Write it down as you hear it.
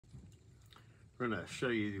I'm going to show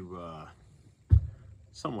you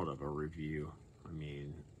somewhat of a review. I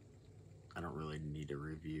mean, I don't really need a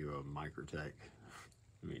review of Microtech.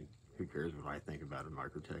 I mean, who cares what I think about a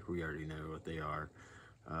Microtech? We already know what they are.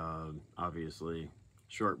 Obviously,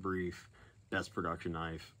 short, brief, best production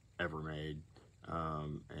knife ever made.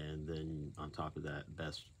 And then on top of that,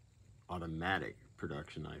 best automatic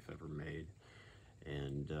production knife ever made.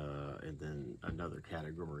 And then another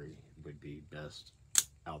category would be best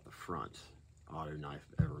out the front auto knife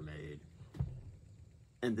ever made.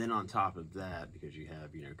 And then on top of that, because you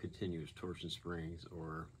have, you know, continuous torsion springs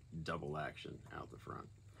or double action out the front.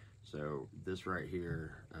 So this right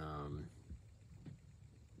here,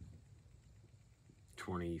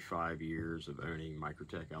 25 years of owning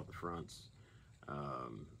Microtech out the fronts.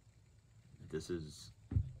 This is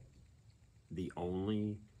the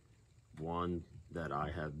only one that I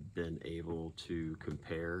have been able to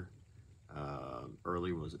compare.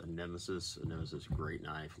 Early was a Nemesis. A Nemesis, great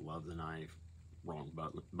knife, love the knife. Wrong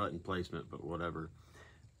button placement, but whatever.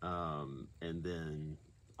 And then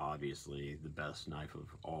obviously the best knife of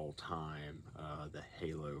all time, the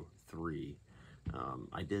Halo 3.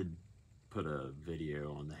 I did put a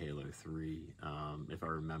video on the Halo 3. If I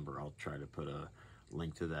remember, I'll try to put a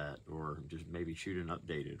link to that, or just maybe shoot an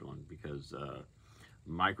updated one, because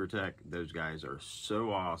Microtech, those guys are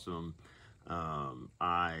so awesome.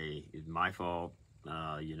 It's my fault.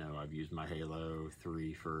 You know, I've used my Halo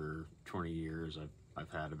 3 for 20 years.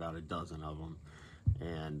 I've had about a dozen of them,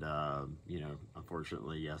 and you know,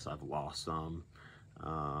 unfortunately, yes, I've lost some,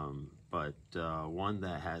 but one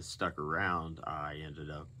that has stuck around, I ended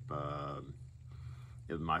up,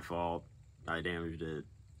 it was my fault. I damaged it.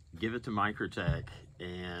 Give it to Microtech,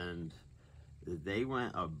 and they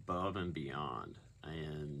went above and beyond,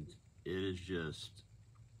 and it is just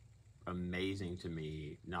amazing to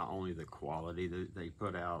me, not only the quality that they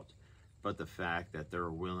put out, but the fact that they're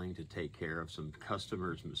willing to take care of some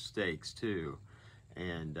customers' mistakes too,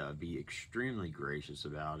 and be extremely gracious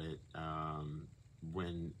about it.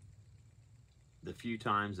 When the few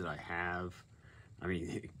times that I have, I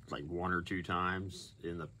mean, like 1 or 2 times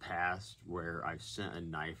in the past where I've sent a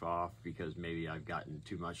knife off because maybe I've gotten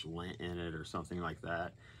too much lint in it or something like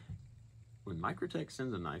that, when Microtech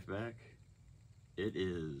sends a knife back, it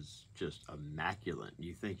is just immaculate.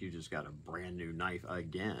 You think you just got a brand new knife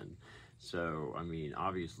again. So, I mean,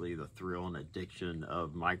 obviously the thrill and addiction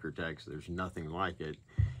of Microtechs, there's nothing like it.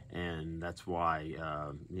 And that's why,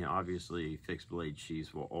 you know, obviously fixed blade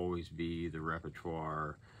sheaths will always be the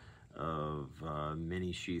repertoire of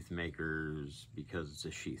many sheath makers, because it's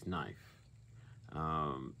a sheath knife.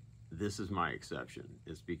 This is my exception.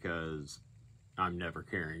 It's because I'm never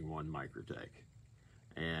carrying one Microtech.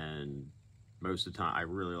 And most of the time, I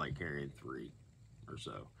really like carrying 3 or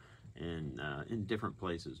so in different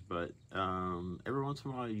places. But every once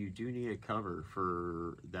in a while, you do need a cover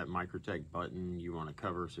for that Microtech button. You want a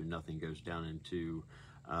cover so nothing goes down into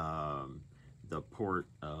the port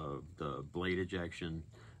of the blade ejection.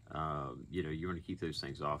 You know, you want to keep those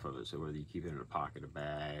things off of it. So whether you keep it in a pocket, a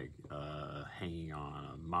bag, hanging on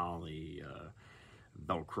a molly,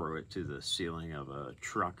 Velcro it to the ceiling of a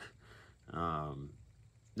truck.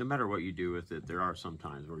 No matter what you do with it, there are some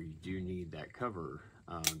times where you do need that cover,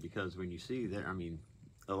 because when you see there, I mean,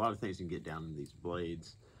 a lot of things can get down in these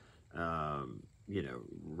blades, you know,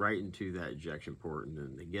 right into that ejection port, and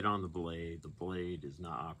then they get on the blade is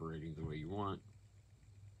not operating the way you want,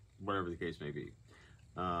 whatever the case may be.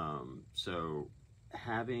 So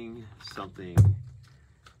having something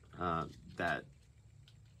that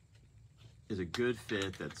is a good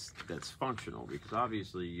fit, that's functional, because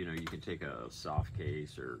obviously, you know, you can take a soft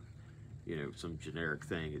case or, you know, some generic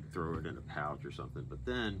thing and throw it in a pouch or something, but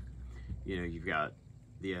then, you know, you've got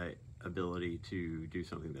the ability to do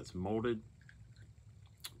something that's molded,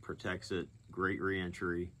 protects it, great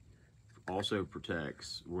re-entry, also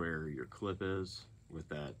protects where your clip is with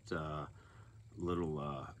that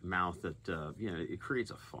little mouth that, you know, it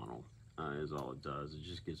creates a funnel, is all it does. It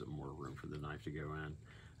just gives it more room for the knife to go in.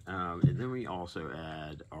 And then we also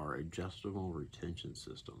add our adjustable retention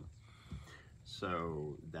system.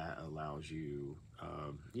 So that allows you,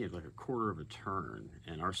 you know, like a quarter of a turn,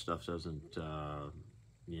 and our stuff doesn't,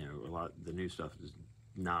 you know, the new stuff does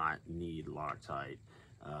not need Loctite.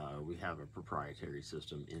 We have a proprietary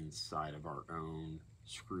system inside of our own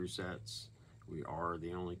screw sets. We are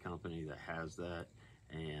the only company that has that,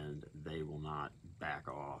 and they will not back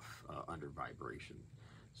off under vibration.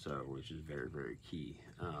 So, which is very, very key.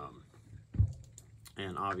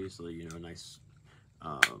 And obviously, you know, a nice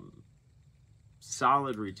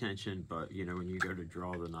solid retention, but, you know, when you go to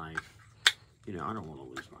draw the knife, you know, I don't want to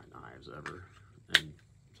lose my knives ever. And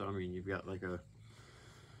so, I mean, you've got like a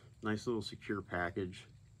Nice little secure package.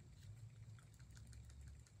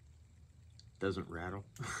 Doesn't rattle.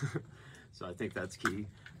 So I think that's key.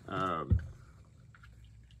 And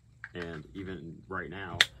even right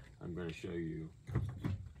now, I'm going to show you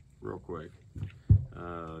real quick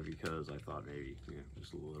because I thought maybe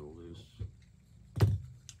just a little loose.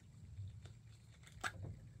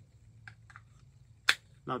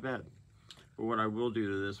 Not bad. But what I will do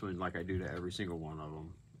to this one, like I do to every single one of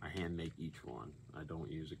them, I hand make each one. I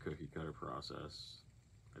don't use a cookie cutter process.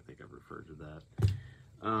 I think I've referred to that.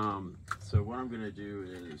 So what I'm going to do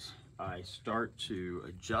is I start to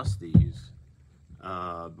adjust these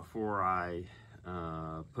before I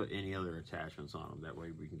put any other attachments on them. That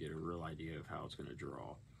way we can get a real idea of how it's going to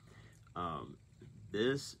draw.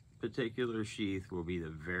 This particular sheath will be the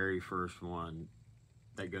very first one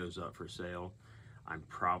that goes up for sale. I'm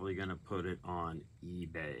probably going to put it on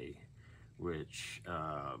eBay, which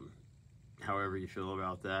however you feel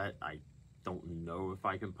about that, I don't know if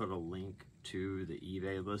I can put a link to the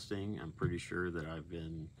eBay listing. I'm pretty sure that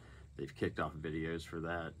they've kicked off videos for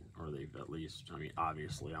that, or they've at least, I mean,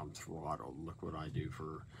 obviously I'm throttled. Look what I do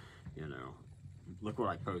for, look what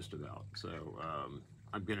I post about. So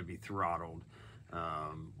I'm going to be throttled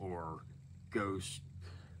or ghost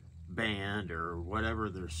banned or whatever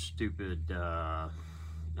their stupid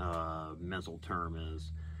mental term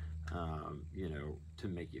is, to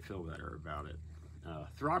make you feel better about it.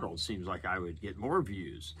 Throttled seems like I would get more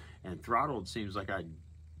views, and throttled seems like I'd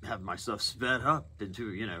have my stuff sped up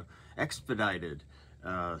into, expedited.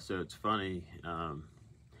 So it's funny.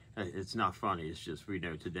 It's not funny. It's just, we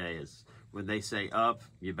know today is when they say up,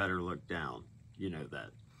 you better look down. You know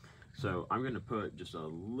that. So I'm going to put just a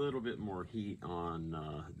little bit more heat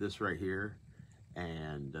on this right here,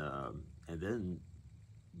 and then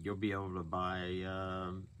you'll be able to buy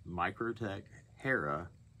Microtech HERA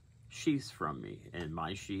sheaths from me. And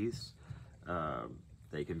my sheaths,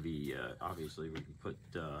 they can be obviously we can put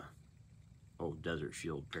old Desert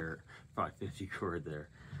Shield pair 550 cord there.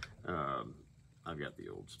 I've got the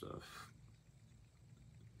old stuff,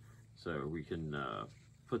 so we can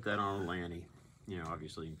put that on a lanny.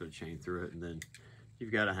 Obviously you can put a chain through it, and then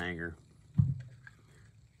you've got a hanger.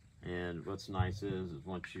 And what's nice is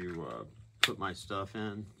once you put my stuff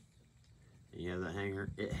in and you have the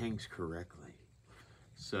hanger, it hangs correctly.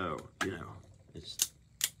 So it's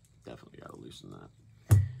definitely got to loosen that.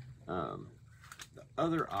 The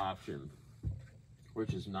other option,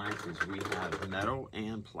 which is nice, is we have metal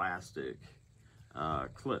and plastic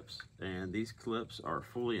clips, and these clips are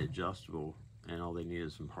fully adjustable, and all they need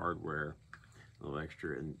is some hardware, a little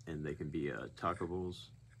extra, and they can be tuckables,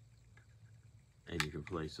 and you can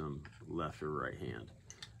place them left or right hand.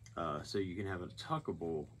 So you can have a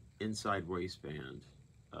tuckable inside waistband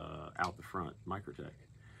out the front, Microtech.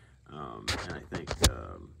 And I think,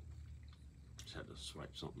 just had to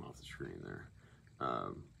swipe something off the screen there.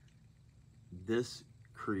 This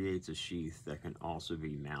creates a sheath that can also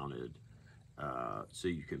be mounted, so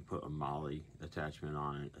you can put a MOLLE attachment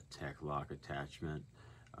on it, a Tech Lock attachment,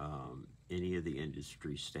 any of the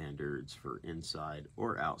industry standards for inside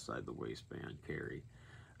or outside the waistband carry.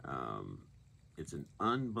 It's an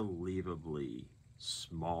unbelievably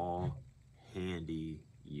small, handy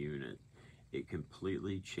unit. It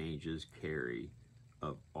completely changes carry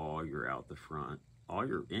of all your out the front,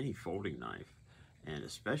 any folding knife, and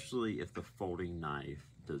especially if the folding knife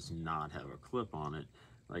does not have a clip on it.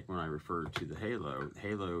 Like when I referred to the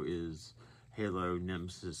Halo is Halo,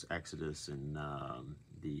 Nemesis, Exodus, and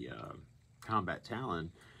the Combat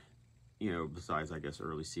Talon. Besides I guess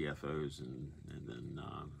early CFOs and then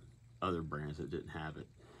other brands that didn't have it.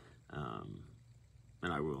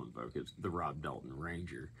 And I will invoke it, the Rob Dalton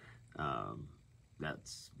Ranger.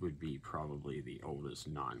 That's would be probably the oldest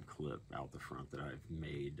non-clip out the front that I've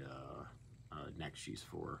made neck sheaths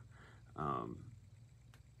for.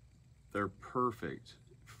 They're perfect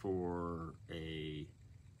for a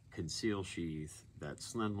conceal sheath, that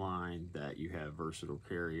slimline, that you have versatile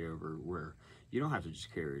carryover, where you don't have to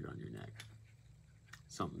just carry it on your neck.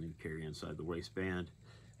 Something you carry inside the waistband.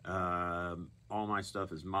 All my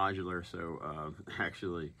stuff is modular, so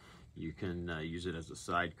actually you can use it as a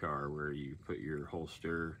sidecar, where you put your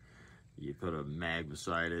holster, you put a mag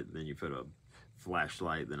beside it, then you put a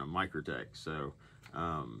flashlight, then a Microtech. So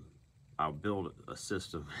I'll build a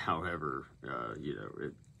system however,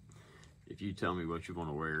 if you tell me what you want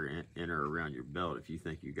to wear in or around your belt, if you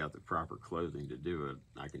think you got the proper clothing to do it,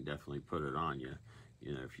 I can definitely put it on you,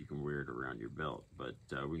 if you can wear it around your belt. But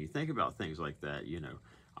when you think about things like that,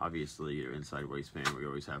 obviously, inside waistband, we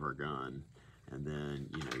always have our gun. And then,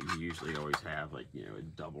 you usually always have, like, a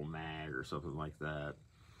double mag or something like that.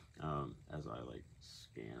 as I like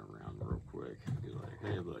scan around real quick, be like,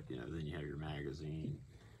 hey, look, you know, then you have your magazine.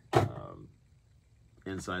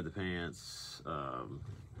 Inside the pants,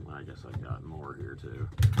 I guess I've got more here too.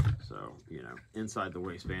 So, you know, inside the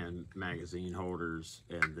waistband, magazine holders,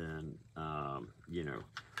 and then, you know,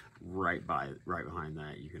 right behind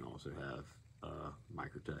that, you can also have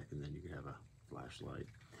Microtech, and then you can have a flashlight.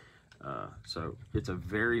 So it's a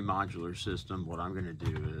very modular system. What I'm going to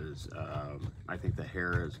do is, I think the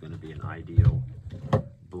HERA is going to be an ideal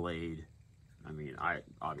blade. I mean,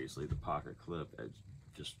 obviously the pocket clip is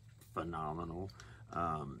just phenomenal.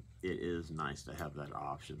 It is nice to have that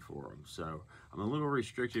option for them. So I'm a little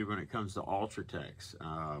restricted when it comes to Ultratechs.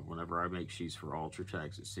 Whenever I make sheaths for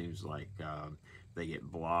Ultratechs, it seems like they get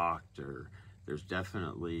blocked, or there's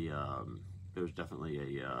definitely a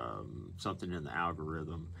something in the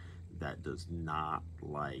algorithm that does not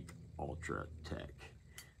like Ultratech.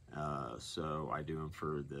 So I do them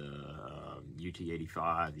for the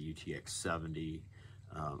UT85, the UTX70,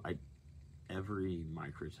 every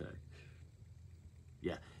Microtech.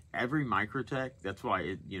 Yeah, every Microtech. That's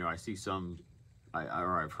why you know, I see some,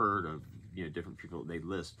 or I've heard of, you know, different people. They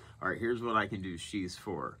list, all right, here's what I can do sheaths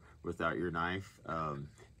for without your knife.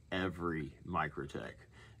 Every Microtech,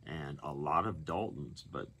 and a lot of Daltons,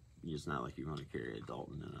 but it's not like you want to carry a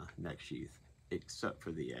Dalton in a neck sheath, except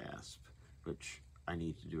for the asp, which I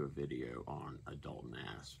need to do a video on a Dalton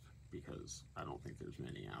asp because I don't think there's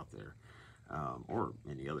many out there. Or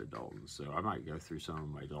any other Daltons. So I might go through some of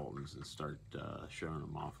my Daltons and start showing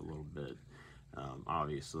them off a little bit.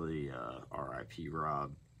 Obviously, R.I.P.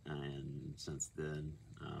 Rob, and since then,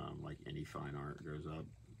 like any fine art goes up,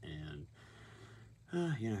 and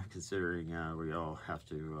you know, considering we all have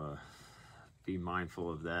to be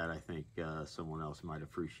mindful of that, I think someone else might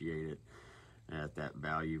appreciate it at that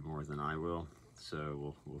value more than I will.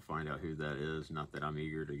 So we'll find out who that is. Not that I'm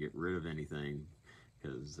eager to get rid of anything,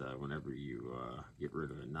 because whenever you get rid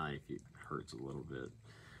of a knife, it hurts a little bit.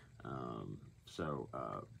 So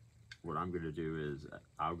what I'm going to do is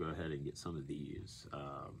I'll go ahead and get some of these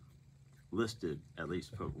listed, at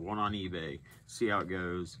least put one on eBay, see how it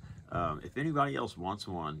goes. If anybody else wants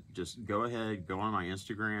one, just go ahead, go on my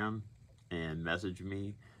Instagram and message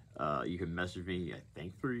me. You can message me, I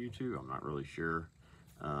think, through YouTube. I'm not really sure.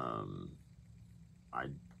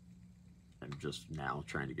 I'm just now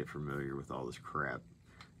trying to get familiar with all this crap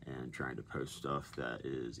and trying to post stuff that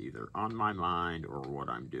is either on my mind or what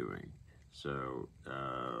I'm doing. So,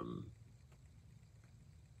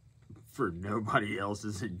 for nobody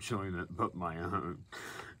else's enjoyment but my own.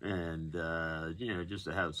 And, you know, just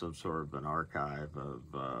to have some sort of an archive of,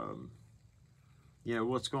 you know,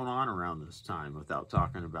 what's going on around this time without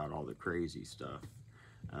talking about all the crazy stuff.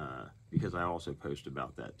 Because I also post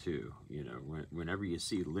about that too. You know, whenever you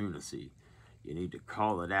see lunacy, you need to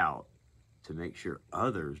call it out to make sure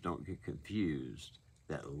others don't get confused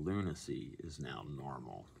that lunacy is now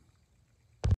normal.